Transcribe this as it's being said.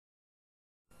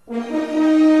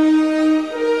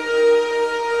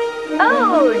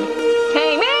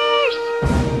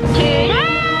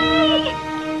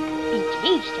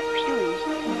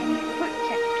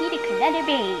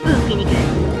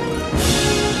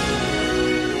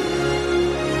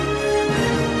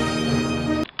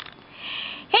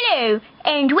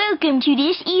and welcome to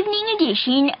this evening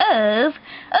edition of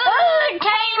Old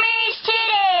Timers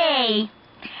Today!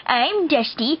 I'm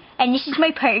Dusty, and this is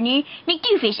my partner,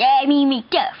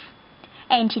 McDuff.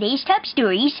 And today's top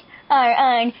stories are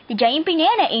on the giant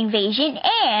banana invasion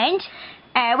and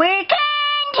our contest!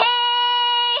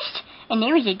 And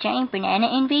there was a giant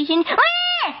banana invasion.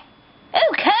 Ah!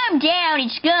 Oh, calm down,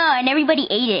 it's gone. Everybody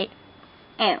ate it.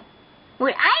 Oh.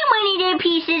 Well, I wanted a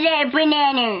piece of that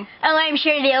banana. Oh, I'm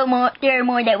sure there are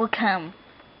more that will come.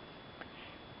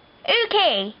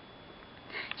 Okay.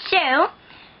 So,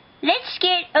 let's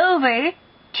get over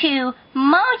to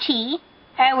Monty,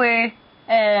 our,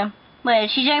 well,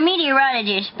 she's our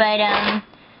meteorologist, but,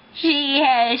 she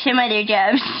has some other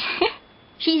jobs.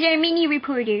 She's our mini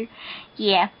reporter.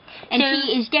 Yeah. And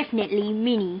she is definitely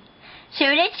mini. So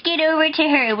let's get over to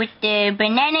her with the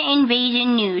banana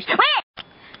invasion news.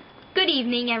 Good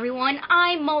evening, everyone.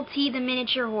 I'm Multi, the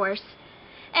miniature horse,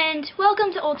 and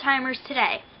welcome to Old Timers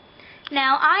Today.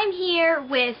 Now, I'm here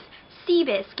with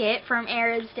Seabiscuit from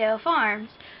Arabsdale Farms,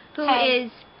 who is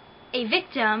a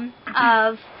victim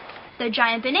of the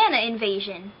giant banana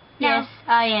invasion. Yes,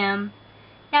 I am.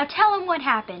 Now, tell him what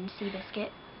happened,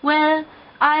 Seabiscuit. Well,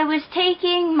 I was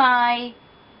taking my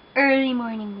early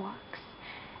morning walks,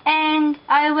 and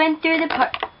I went through the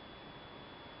park.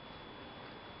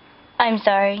 I'm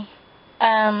sorry.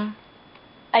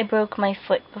 I broke my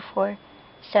foot before,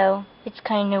 so it's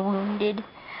kind of wounded.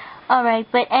 Alright,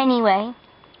 but anyway,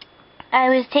 I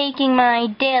was taking my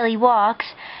daily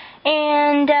walks,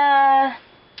 and, I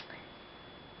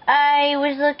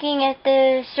was looking at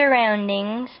the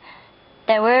surroundings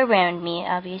that were around me,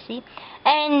 obviously,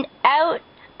 and out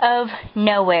of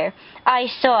nowhere, I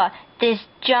saw this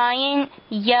giant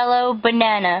yellow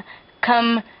banana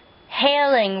come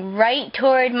hailing right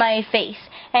toward my face,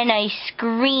 and I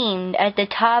screamed at the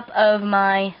top of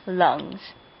my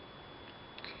lungs.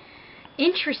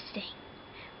 Interesting.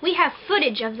 We have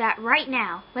footage of that right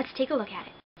now. Let's take a look at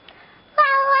it.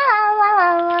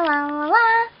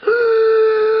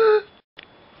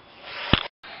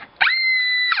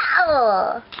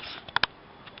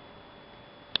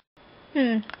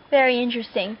 Very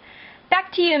interesting.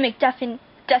 Back to you, McDuff and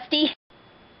Dusty.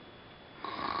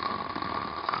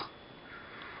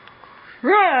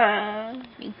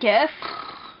 McDuff.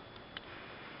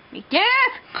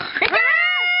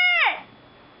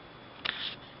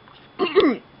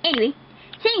 Anyway,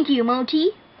 thank you,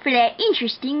 Multi, for that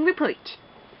interesting report.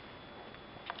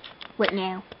 What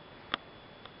now?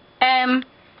 Oh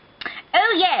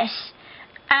yes.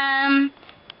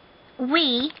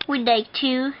 We would like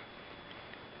to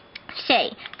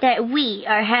say that we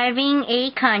are having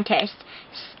a contest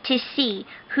to see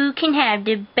who can have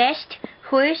the best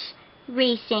horse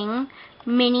racing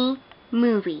mini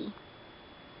movie.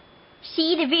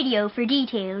 See the video for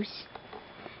details.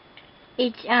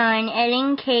 It's on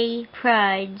Ellen K.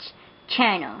 Prod's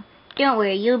channel. Don't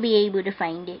worry, you'll be able to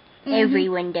find it.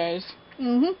 Everyone does.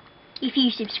 If you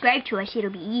subscribe to us,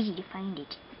 it'll be easy to find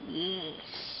it.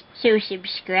 Yes. So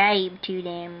subscribe to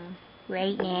them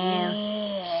right now.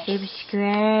 Yes.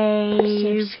 Subscribe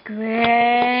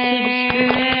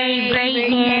right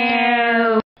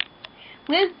now.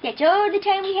 Well, that's all the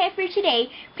time we have for today.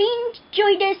 Please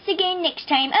join us again next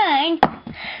time on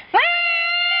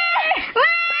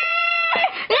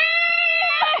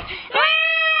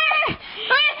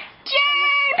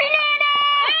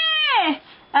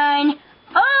on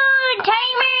Old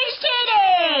Timers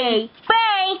Today.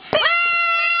 Bye.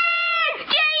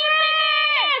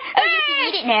 Oh, you can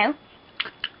eat it now.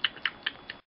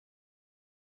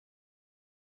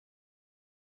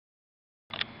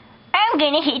 I'm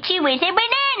gonna hit you with a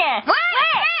banana. What?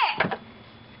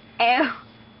 Oh.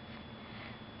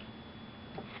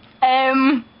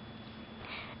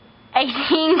 I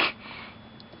think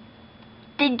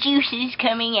the juice is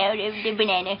coming out of the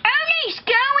banana. Oh, nice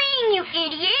going, you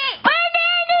idiot!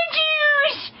 Banana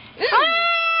juice!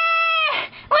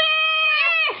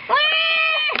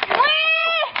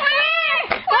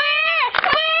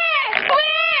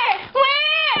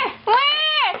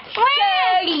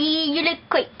 Charlie, you look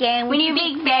quite down with your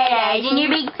big fat eyes and your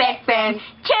big fat frown.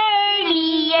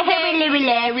 Charlie,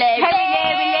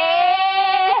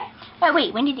 oh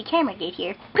wait, when did the camera get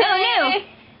here? Oh no!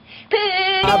 Put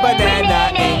a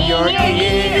banana in your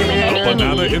ear.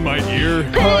 Banana in my ear.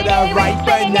 Put a ripe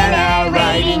banana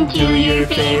right into your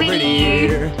favorite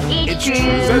ear. It's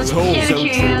true, so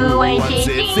true. Once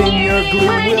it's in your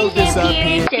glue, will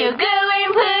disappear.